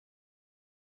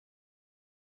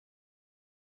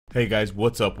Hey guys,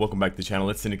 what's up? Welcome back to the channel.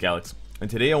 It's Cynicalex, and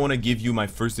today I want to give you my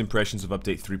first impressions of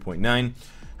update 3.9.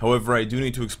 However, I do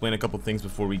need to explain a couple things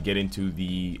before we get into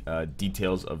the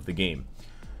details of the game.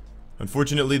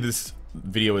 Unfortunately, this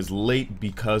video is late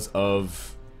because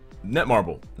of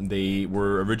Netmarble. They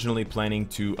were originally planning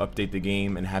to update the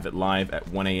game and have it live at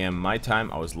 1 AM my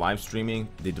time. I was live streaming.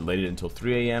 They delayed it until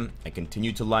 3 AM. I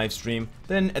continued to live stream.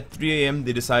 Then at 3 AM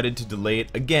they decided to delay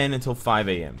it again until 5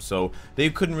 AM. So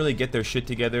they couldn't really get their shit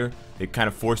together. It kind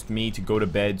of forced me to go to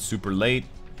bed super late,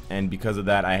 and because of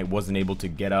that I wasn't able to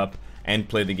get up and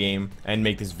play the game and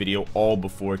make this video all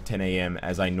before 10 AM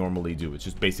as I normally do. It's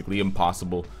just basically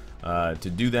impossible to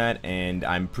do that, and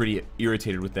I'm pretty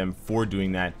irritated with them for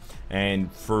doing that.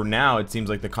 And for now it seems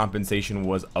like the compensation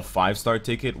was a 5-star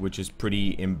ticket, which is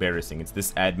pretty embarrassing. It's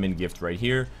this admin gift right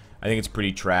here. I think it's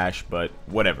pretty trash, but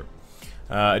whatever.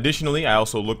 Additionally, I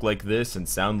also look like this and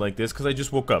sound like this because I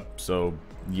just woke up, so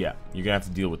yeah, you're gonna have to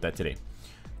deal with that today.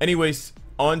 Anyways,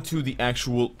 on to the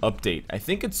actual update. I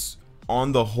think it's,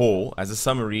 on the whole, as a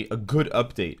summary, a good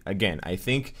update. Again, I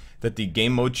think that the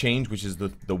game mode change, which is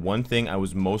the one thing I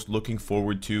was most looking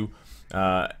forward to,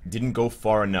 didn't go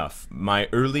far enough. My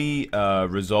early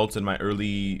results and my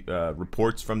early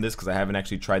reports from this, because I haven't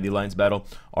actually tried the Alliance battle,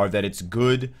 are that it's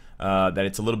good, that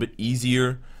it's a little bit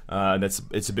easier,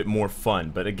 it's a bit more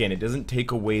fun. But again, it doesn't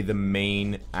take away the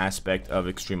main aspect of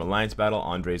Extreme Alliance battle.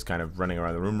 Andre's kind of running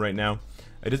around the room right now.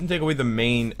 It doesn't take away the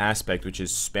main aspect, which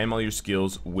is spam all your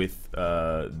skills with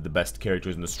the best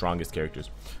characters and the strongest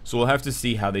characters. So we'll have to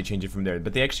see how they change it from there.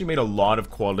 But they actually made a lot of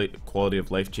quality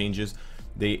of life changes.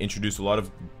 They introduced a lot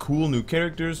of cool new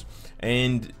characters,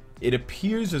 and it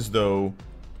appears as though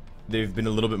they've been a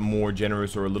little bit more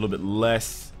generous or a little bit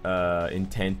less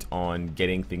intent on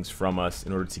getting things from us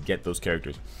in order to get those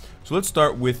characters. So let's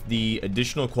start with the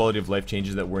additional quality of life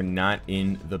changes that were not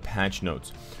in the patch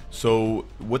notes. So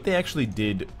what they actually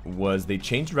did was they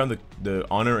changed around the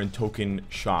honor and token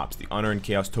shops, the honor and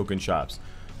chaos token shops,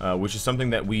 which is something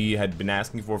that we had been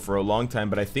asking for a long time,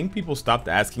 but I think people stopped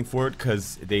asking for it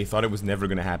because they thought it was never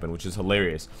going to happen, which is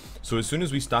hilarious. So as soon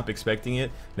as we stop expecting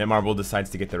it, Netmarble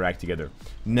decides to get their act together.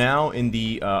 Now in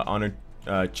the honor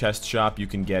chest shop you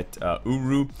can get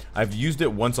Uru. I've used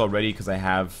it once already because I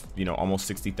have, you know, almost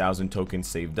 60,000 tokens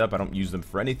saved up. I don't use them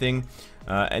for anything,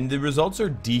 and the results are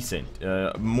decent.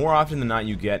 More often than not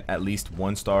you get at least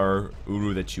 1-star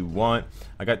Uru that you want.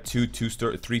 I got three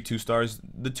 2-stars.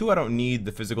 The 2 I don't need,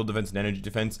 the physical defense and energy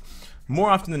defense.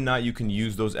 More often than not you can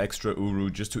use those extra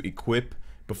Uru just to equip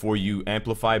before you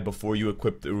amplify, before you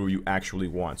equip the Uru you actually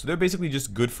want. So they're basically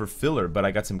just good for filler, but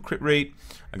I got some crit rate,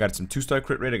 I got some 2-star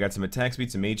crit rate, I got some attack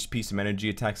speed, some HP, some energy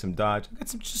attack, some dodge. I got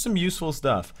just some useful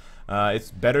stuff.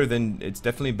 It's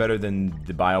definitely better than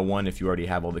the bio one if you already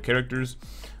have all the characters,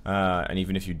 and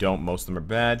even if you don't, most of them are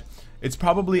bad. It's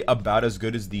probably about as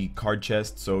good as the card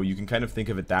chest, so you can kind of think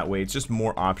of it that way. It's just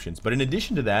more options. But in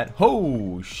addition to that,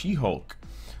 She-Hulk.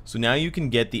 So now you can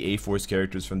get the A-Force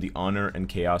characters from the Honor and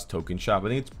Chaos token shop. I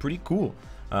think it's pretty cool.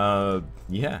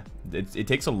 Yeah, it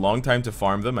takes a long time to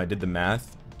farm them. I did the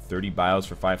math. 30 bios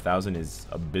for 5,000 is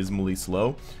abysmally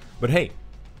slow. But hey,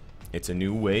 it's a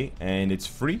new way, and it's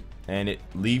free, and it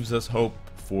leaves us hope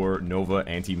for Nova,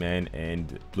 Anti-Man,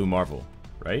 and Blue Marvel,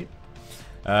 right?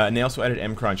 And they also added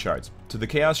Mcron shards. To the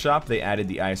Chaos shop, they added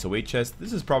the ISO8 chest.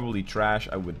 This is probably trash.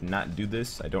 I would not do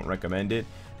this. I don't recommend it,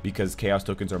 because Chaos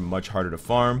tokens are much harder to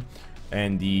farm,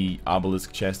 and the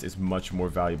Obelisk chest is much more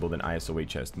valuable than ISO8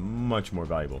 chest. Much more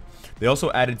valuable. They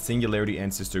also added Singularity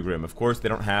and Sister Grimm. Of course, they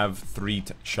don't have 3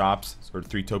 shops, or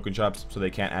 3 token shops, so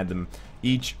they can't add them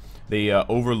each. They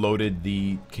overloaded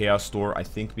the Chaos store, I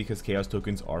think because Chaos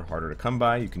tokens are harder to come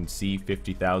by. You can see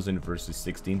 50,000 versus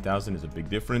 16,000 is a big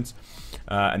difference.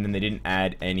 And then they didn't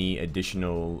add any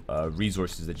additional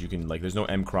resources that you can, like, there's no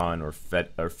Mcron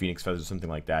or Phoenix Feathers or something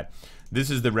like that. This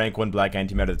is the rank 1 black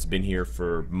antimatter that's been here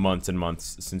for months and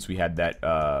months since we had that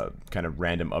kind of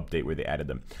random update where they added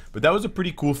them. But that was a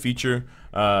pretty cool feature.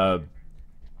 I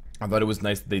thought it was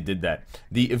nice that they did that.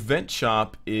 The event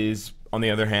shop is, on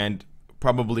the other hand,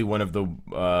 probably one of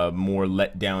the more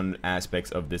let down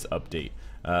aspects of this update.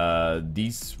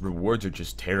 These rewards are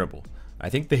just terrible. I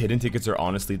think the hidden tickets are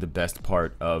honestly the best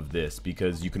part of this,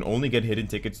 because you can only get hidden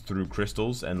tickets through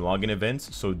crystals and login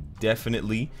events, so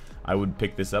definitely I would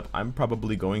pick this up. I'm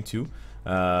probably going to.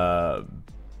 And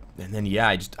then yeah,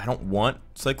 I don't want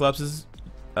Cyclops'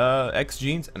 X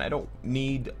genes, and I don't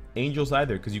need angels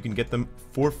either, because you can get them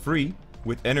for free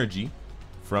with energy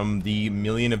from the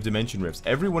million of dimension rifts.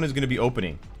 Everyone is going to be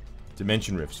opening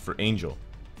dimension rifts for Angel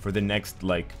for the next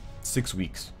like 6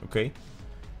 weeks, okay?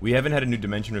 We haven't had a new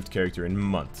dimension rift character in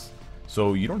months,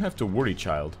 so you don't have to worry,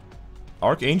 child.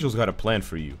 Archangel's got a plan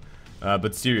for you.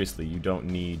 But seriously, you don't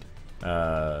need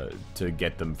to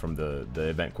get them from the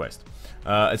event quest.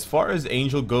 As far as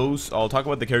Angel goes, I'll talk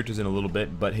about the characters in a little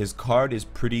bit, but his card is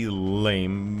pretty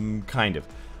lame, kind of.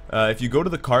 If you go to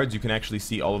the cards, you can actually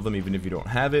see all of them even if you don't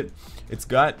have it. It's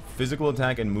got physical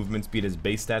attack and movement speed as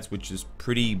base stats, which is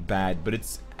pretty bad, but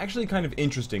it's actually kind of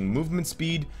interesting. Movement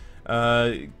speed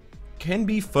can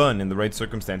be fun in the right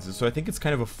circumstances, so I think it's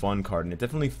kind of a fun card, and it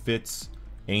definitely fits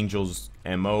Angel's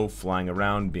MO, flying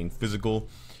around, being physical.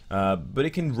 But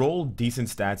it can roll decent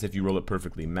stats if you roll it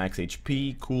perfectly. Max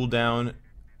HP, cooldown,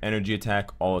 energy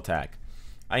attack, all attack.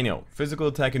 I know, physical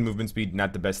attack and movement speed,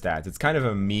 not the best stats. It's kind of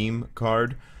a meme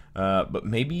card, but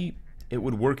maybe it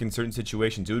would work in certain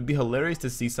situations. It would be hilarious to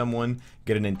see someone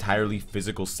get an entirely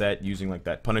physical set using like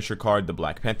that Punisher card, the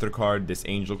Black Panther card, this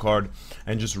Angel card,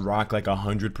 and just rock like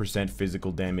 100%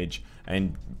 physical damage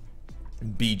and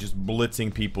be just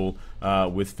blitzing people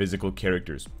with physical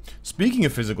characters. Speaking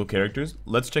of physical characters,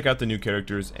 let's check out the new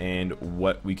characters and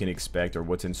what we can expect or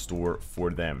what's in store for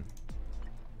them.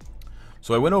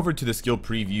 So I went over to the skill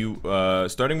preview,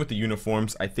 starting with the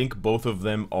uniforms. I think both of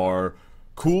them are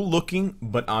cool looking,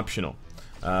 but optional.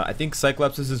 I think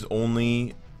Cyclops' is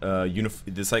only,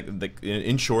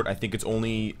 in short, I think it's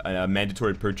only a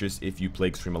mandatory purchase if you play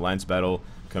Extreme Alliance Battle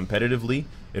competitively.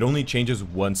 It only changes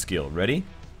one skill. Ready?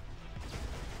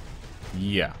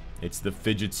 Yeah, it's the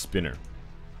Fidget Spinner.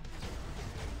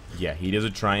 Yeah, he does a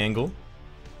triangle.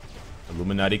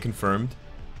 Illuminati confirmed.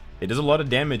 It does a lot of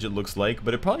damage, it looks like,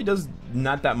 but it probably does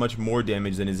not that much more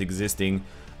damage than his existing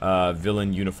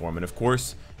villain uniform. And of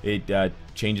course, it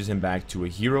changes him back to a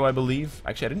hero, I believe.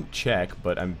 Actually, I didn't check,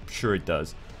 but I'm sure it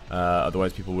does.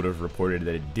 Otherwise, people would have reported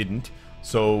that it didn't.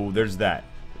 So there's that.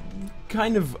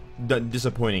 Kind of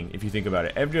disappointing if you think about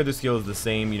it. Every other skill is the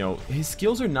same. You know, his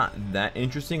skills are not that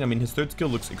interesting. I mean, his third skill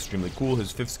looks extremely cool.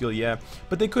 His fifth skill, yeah,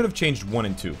 but they could have changed 1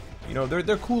 and 2. You know,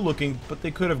 they're cool looking, but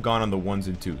they could have gone on the 1s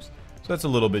and 2s. So that's a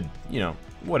little bit, you know,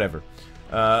 whatever.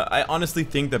 I honestly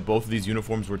think that both of these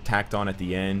uniforms were tacked on at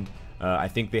the end. I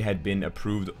think they had been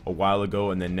approved a while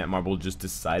ago, and then Netmarble just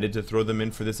decided to throw them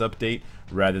in for this update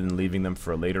rather than leaving them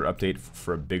for a later update,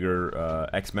 for a bigger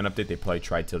X-Men update. They probably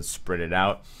tried to spread it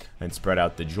out and spread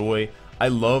out the joy. I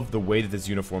love the way that this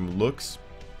uniform looks,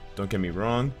 don't get me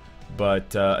wrong,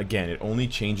 but again, it only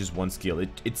changes 1 skill.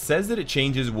 It says that it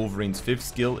changes Wolverine's 5th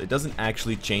skill. It doesn't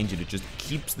actually change it. It just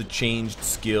keeps the changed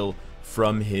skill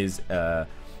from his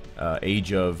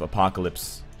Age of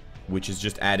Apocalypse, which is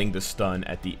just adding the stun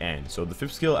at the end. So the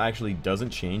 5th skill actually doesn't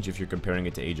change if you're comparing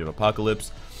it to Age of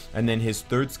Apocalypse. And then his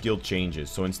 3rd skill changes.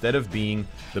 So instead of being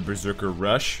the Berserker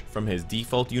Rush from his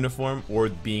default uniform, or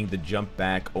being the Jump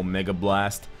Back Omega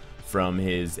Blast from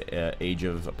his Age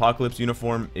of Apocalypse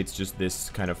uniform, it's just this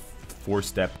kind of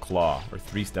 4-step claw, or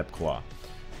 3-step claw.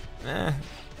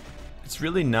 It's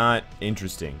really not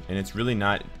interesting, and it's really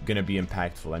not going to be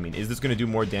impactful. I mean, is this going to do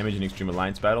more damage in Extreme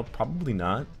Alliance Battle? Probably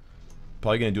not.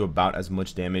 Probably going to do about as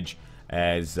much damage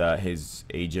as his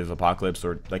Age of Apocalypse,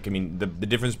 or like, I mean, the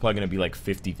difference is probably going to be like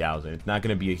 50,000. It's not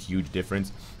going to be a huge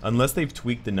difference unless they've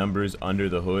tweaked the numbers under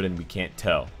the hood and we can't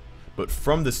tell. But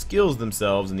from the skills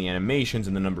themselves and the animations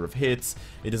and the number of hits,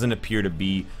 it doesn't appear to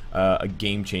be a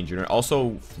game changer. And it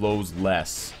also flows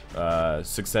less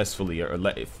successfully, or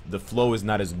the flow is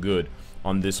not as good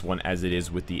on this one as it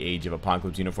is with the Age of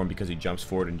Apocalypse uniform, because he jumps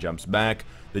forward and jumps back.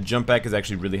 The jump back is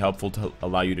actually really helpful to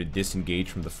allow you to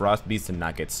disengage from the Frost Beast and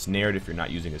not get snared if you're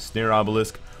not using a snare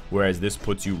obelisk, whereas this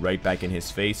puts you right back in his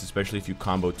face, especially if you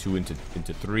combo 2 into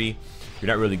 3. You're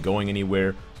not really going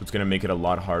anywhere, so it's going to make it a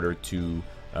lot harder to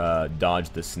dodge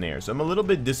the snare. So I'm a little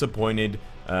bit disappointed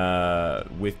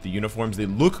with the uniforms. They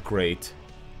look great,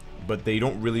 but they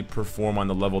don't really perform on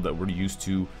the level that we're used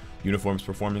to uniforms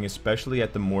performing, especially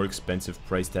at the more expensive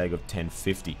price tag of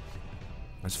 $10.50.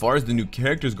 As far as the new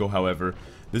characters go, however,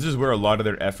 this is where a lot of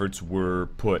their efforts were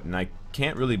put, and I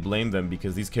can't really blame them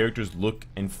because these characters look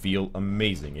and feel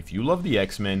amazing. If you love the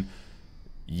X-Men,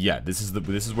 yeah, this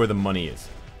is where the money is.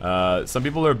 Some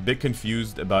people are a bit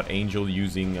confused about Angel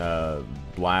using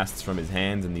blasts from his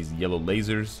hands and these yellow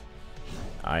lasers.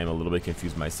 I am a little bit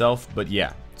confused myself, but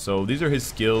yeah. So these are his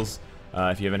skills,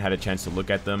 if you haven't had a chance to look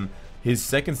at them. His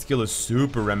 2nd skill is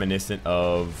super reminiscent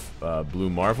of Blue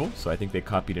Marvel, so I think they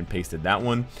copied and pasted that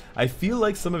one. I feel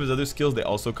like some of his other skills they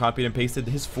also copied and pasted.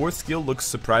 His 4th skill looks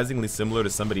surprisingly similar to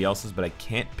somebody else's, but I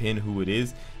can't pin who it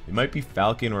is. It might be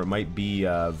Falcon or it might be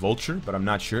Vulture, but I'm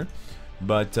not sure.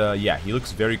 But yeah, he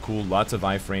looks very cool, lots of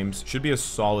iframes, should be a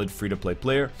solid free-to-play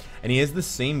player, and he has the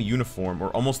same uniform, or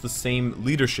almost the same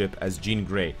leadership as Jean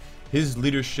Grey. His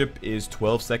leadership is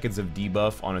 12 seconds of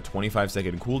debuff on a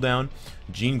 25-second cooldown.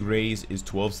 Jean Grey's is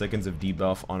 12 seconds of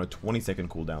debuff on a 20-second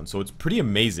cooldown. So it's pretty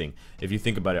amazing if you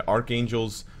think about it.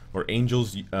 Archangel's or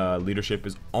Angel's leadership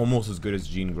is almost as good as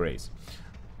Jean Grey's.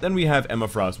 Then we have Emma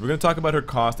Frost. We're going to talk about her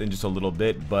cost in just a little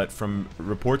bit, but from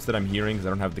reports that I'm hearing, because I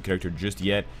don't have the character just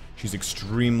yet, she's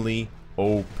extremely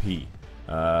OP.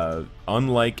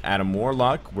 Unlike Adam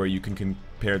Warlock, where you can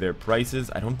compare their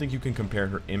prices, I don't think you can compare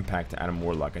her impact to Adam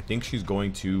Warlock. I think she's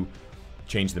going to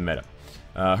change the meta.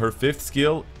 Her 5th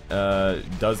skill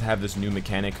does have this new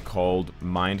mechanic called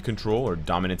Mind Control, or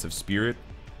Dominance of Spirit.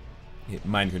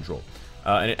 Mind Control.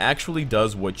 And it actually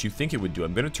does what you think it would do.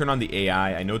 I'm going to turn on the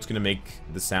AI. I know it's going to make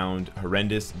the sound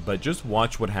horrendous, but just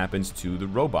watch what happens to the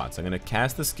robots. I'm going to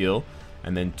cast the skill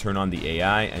and then turn on the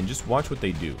AI and just watch what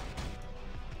they do.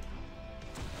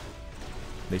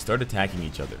 They start attacking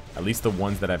each other, at least the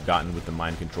ones that I've gotten with the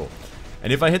Mind Control.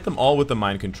 And if I hit them all with the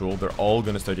Mind Control, they're all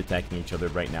going to start attacking each other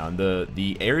right now. And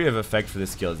the area of effect for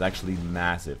this skill is actually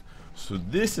massive. So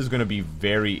this is going to be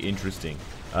very interesting.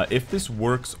 If this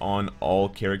works on all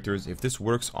characters, if this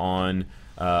works on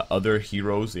other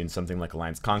heroes in something like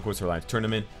Alliance Conquest or Alliance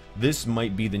Tournament, this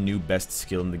might be the new best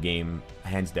skill in the game,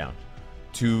 hands down.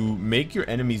 To make your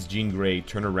enemy's Jean Grey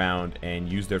turn around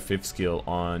and use their 5th skill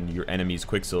on your enemy's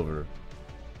Quicksilver.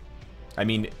 I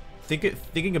mean,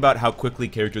 thinking about how quickly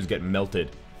characters get melted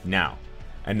now.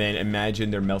 And then imagine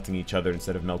they're melting each other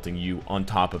instead of melting you on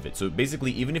top of it. So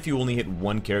basically, even if you only hit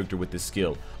one character with this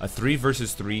skill, a 3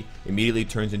 versus 3 immediately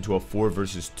turns into a 4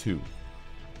 versus 2.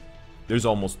 There's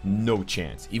almost no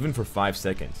chance, even for 5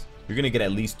 seconds. You're going to get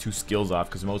at least 2 skills off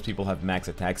because most people have max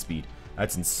attack speed.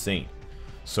 That's insane.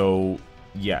 So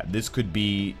yeah, this could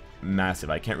be massive.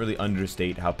 I can't really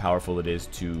understate how powerful it is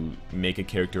to make a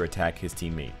character attack his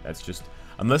teammate. That's just...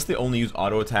 Unless they only use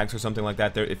auto attacks or something like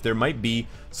that, if there might be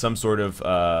some sort of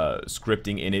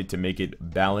scripting in it to make it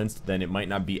balanced, then it might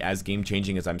not be as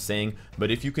game-changing as I'm saying. But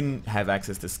if you can have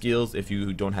access to skills, if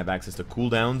you don't have access to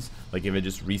cooldowns, like if it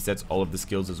just resets all of the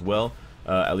skills as well,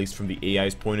 at least from the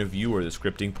AI's point of view or the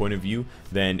scripting point of view,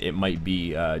 then it might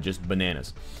be just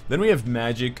bananas. Then we have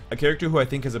Magic, a character who I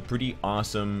think has a pretty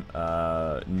awesome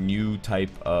new type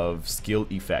of skill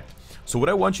effect. So what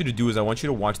I want you to do is I want you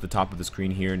to watch the top of the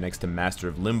screen here next to Master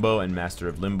of Limbo and Master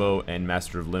of Limbo and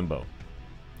Master of Limbo.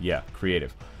 Yeah,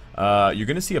 creative. You're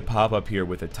going to see a pop-up here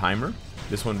with a timer.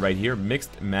 This one right here,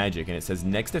 Mixed Magic, and it says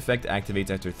next effect activates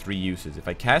after 3 uses. If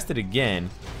I cast it again,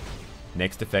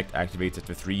 next effect activates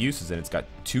after 3 uses, and it's got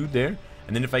 2 there.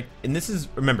 And then and this is,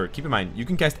 remember, keep in mind, you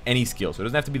can cast any skill, so it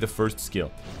doesn't have to be the first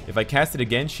skill. If I cast it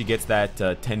again, she gets that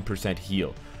 10%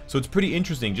 heal. So it's pretty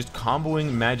interesting. Just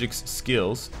comboing Magic's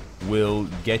skills will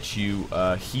get you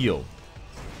heal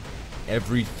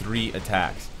every 3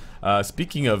 attacks.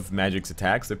 Speaking of Magic's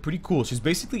attacks, they're pretty cool. She's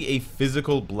basically a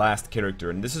physical blast character,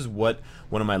 and this is what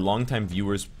one of my longtime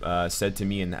viewers said to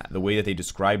me, and the way that they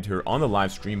described her on the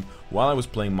live stream while I was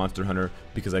playing Monster Hunter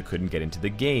because I couldn't get into the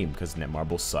game because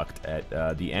Netmarble sucked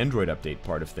at the Android update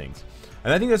part of things.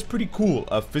 And I think that's pretty cool.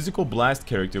 A physical blast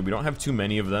character, we don't have too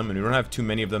many of them, and we don't have too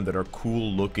many of them that are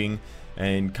cool looking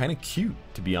and kind of cute,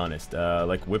 to be honest,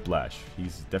 like Whiplash.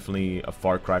 He's definitely a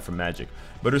far cry from Magic.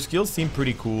 But her skills seem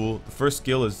pretty cool. The first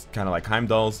skill is kind of like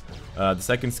Heimdall's. The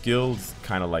second skill is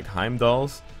kind of like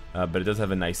Heimdall's, but it does have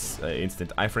a nice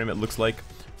instant iframe, it looks like.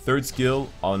 Third skill,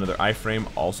 another iframe,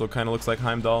 also kind of looks like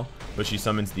Heimdall, but she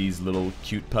summons these little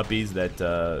cute puppies that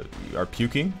are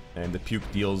puking, and the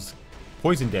puke deals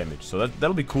poison damage, so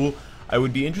that'll be cool. I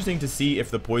would be interesting to see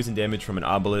if the poison damage from an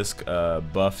obelisk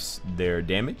buffs their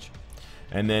damage.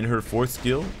 And then her 4th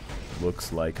skill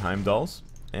looks like Heimdall's,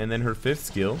 and then her 5th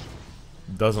skill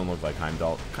doesn't look like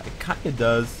Heimdall. It kind of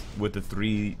does with the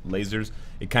 3 lasers.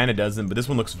 It kind of doesn't, but this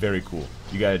one looks very cool.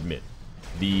 You gotta admit,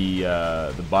 the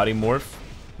body morph,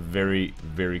 very,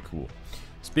 very cool.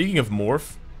 Speaking of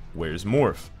morph, where's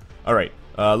Morph? All right.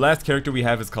 Last character we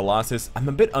have is Colossus. I'm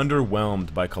a bit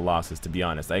underwhelmed by Colossus, to be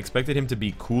honest. I expected him to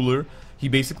be cooler. He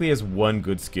basically has one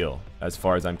good skill, as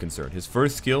far as I'm concerned. His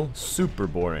first skill, super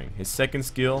boring. His second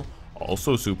skill,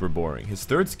 also super boring. His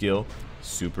third skill,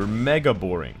 super mega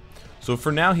boring. So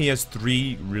for now, he has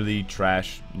 3 really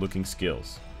trash looking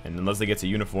skills. And unless he gets a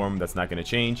uniform, that's not going to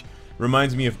change.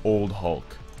 Reminds me of old Hulk.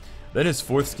 Then his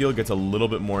 4th skill gets a little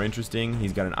bit more interesting.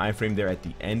 He's got an iframe there at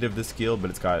the end of the skill, but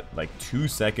it's got like 2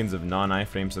 seconds of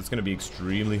non-iframe, so it's going to be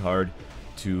extremely hard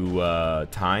to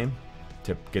time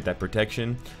to get that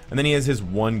protection. And then he has his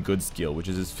one good skill, which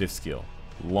is his 5th skill.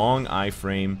 Long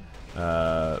iframe,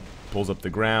 pulls up the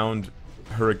ground,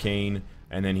 hurricane,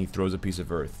 and then he throws a piece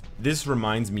of earth. This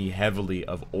reminds me heavily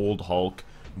of old Hulk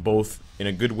both in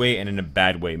a good way and in a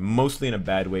bad way. Mostly in a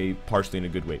bad way, partially in a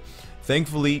good way.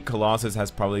 Thankfully, Colossus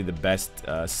has probably the best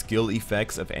skill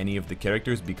effects of any of the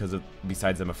characters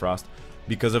besides Emma Frost,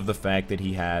 because of the fact that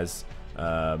he has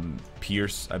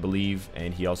Pierce, I believe,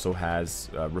 and he also has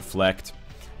Reflect,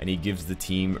 and he gives the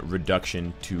team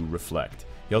reduction to Reflect.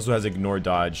 He also has Ignore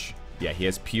Dodge. Yeah, he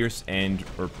has Pierce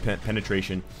or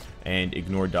Penetration and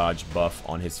Ignore Dodge buff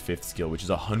on his 5th skill, which is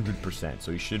 100%.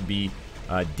 So he should be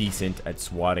decent at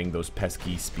swatting those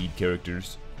pesky speed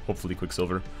characters, hopefully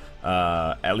Quicksilver,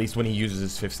 at least when he uses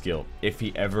his 5th skill, if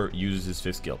he ever uses his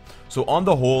 5th skill. So on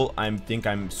the whole, I think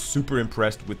I'm super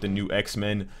impressed with the new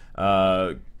X-Men.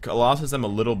 Colossus I'm a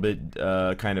little bit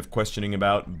kind of questioning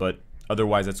about, but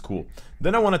otherwise that's cool.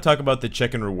 Then I want to talk about the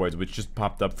check-in rewards, which just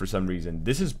popped up for some reason.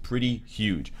 This is pretty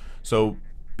huge. So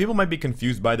people might be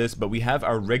confused by this, but we have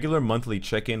our regular monthly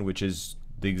check-in, which is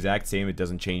the exact same. It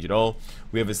doesn't change at all.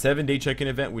 We have a 7-day check-in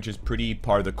event, which is pretty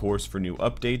par the course for new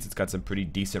updates. It's got some pretty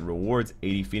decent rewards: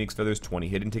 80 Phoenix Feathers, 20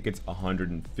 hidden tickets,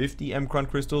 150 Mcron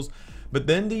crystals. But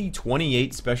then the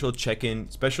 28 special check-in,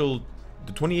 the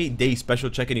 28-day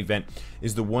special check-in event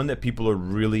is the one that people are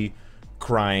really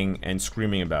crying and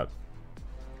screaming about,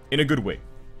 in a good way.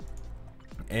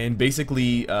 And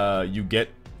basically, you get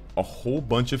a whole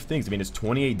bunch of things. I mean, it's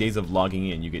 28 days of logging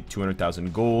in. You get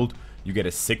 200,000 gold. You get a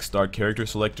 6-star character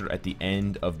selector at the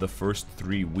end of the first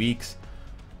 3 weeks.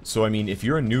 So, I mean, if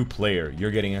you're a new player, you're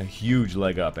getting a huge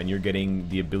leg up, and you're getting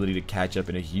the ability to catch up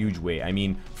in a huge way. I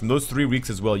mean, from those 3 weeks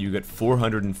as well, you get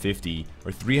 450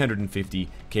 or 350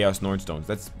 Chaos Nordstones.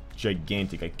 That's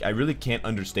gigantic. I really can't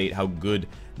understate how good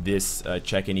this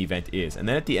check-in event is. And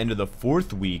then at the end of the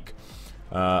 4th week,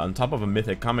 on top of a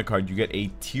Mythic Comic card, you get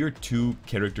a Tier 2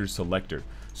 character selector.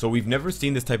 So we've never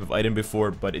seen this type of item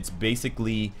before, but it's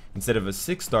basically, instead of a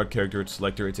 6-star character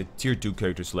selector, it's a Tier 2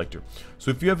 character selector.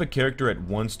 So if you have a character at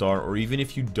 1 star, or even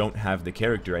if you don't have the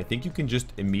character, I think you can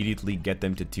just immediately get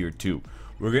them to Tier 2.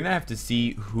 We're going to have to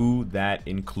see who that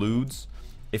includes,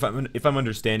 if I'm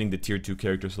understanding the Tier 2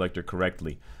 character selector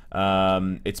correctly.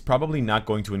 It's probably not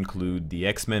going to include the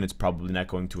X-Men. It's probably not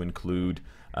going to include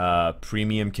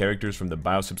premium characters from the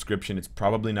bio subscription. It's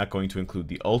probably not going to include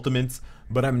the Ultimates,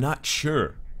 but I'm not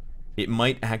sure. It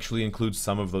might actually include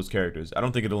some of those characters. I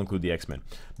don't think it'll include the X-Men,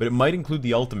 but it might include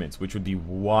the Ultimates, which would be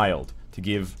wild to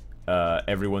give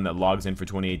everyone that logs in for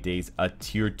 28 days a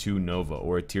Tier 2 Nova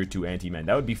or a Tier 2 Anti-Man.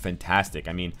 That would be fantastic.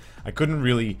 I mean, I couldn't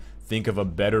really think of a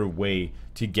better way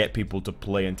to get people to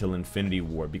play until Infinity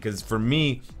War, because for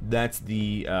me, that's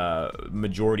the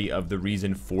majority of the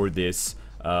reason for this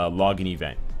login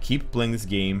event. Keep playing this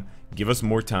game, give us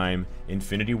more time.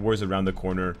 Infinity War is around the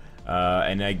corner,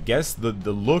 and I guess the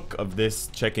look of this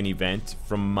check-in event,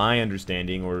 from my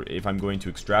understanding, or if I'm going to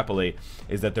extrapolate,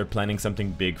 is that they're planning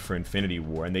something big for Infinity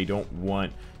War, and they don't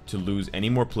want to lose any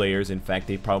more players. In fact,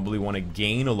 they probably want to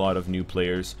gain a lot of new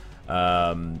players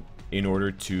in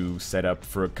order to set up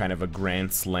for a kind of a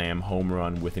grand slam home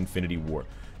run with Infinity War.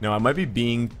 Now, I might be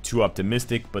being too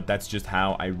optimistic, but that's just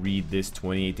how I read this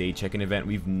 28-day check-in event.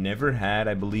 We've never had,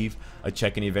 I believe, a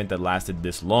check-in event that lasted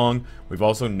this long. We've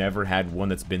also never had one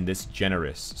that's been this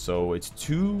generous. So it's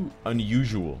two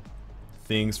unusual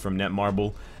things from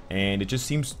Netmarble, and it just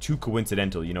seems too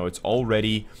coincidental. You know, it's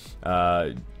already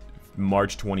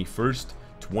March 21st.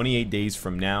 28 days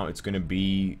from now, it's going to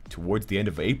be towards the end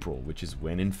of April, which is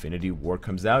when Infinity War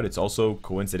comes out. It's also,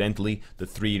 coincidentally, the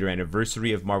 3-year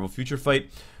anniversary of Marvel Future Fight.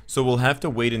 So we'll have to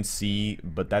wait and see,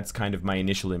 but that's kind of my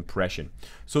initial impression.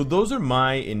 So those are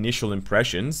my initial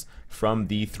impressions from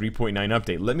the 3.9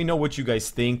 update. Let me know what you guys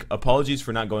think. Apologies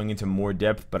for not going into more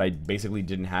depth, but I basically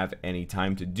didn't have any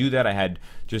time to do that. I had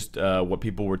just what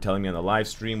people were telling me on the live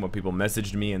stream, what people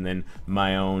messaged me, and then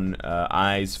my own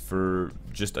eyes for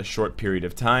just a short period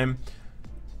of time.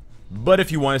 But if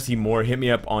you want to see more, hit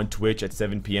me up on Twitch at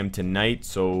 7 p.m. tonight,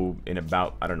 so in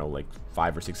about, I don't know, like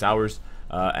 5 or 6 hours.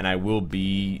 And I will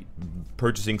be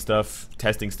purchasing stuff,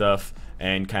 testing stuff,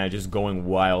 and kind of just going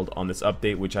wild on this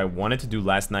update, which I wanted to do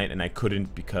last night and I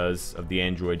couldn't because of the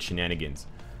Android shenanigans.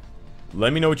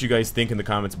 Let me know what you guys think in the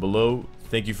comments below.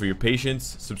 Thank you for your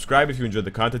patience. Subscribe if you enjoyed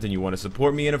the content and you want to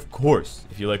support me. And of course,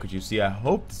 if you like what you see, I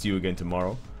hope to see you again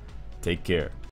tomorrow. Take care.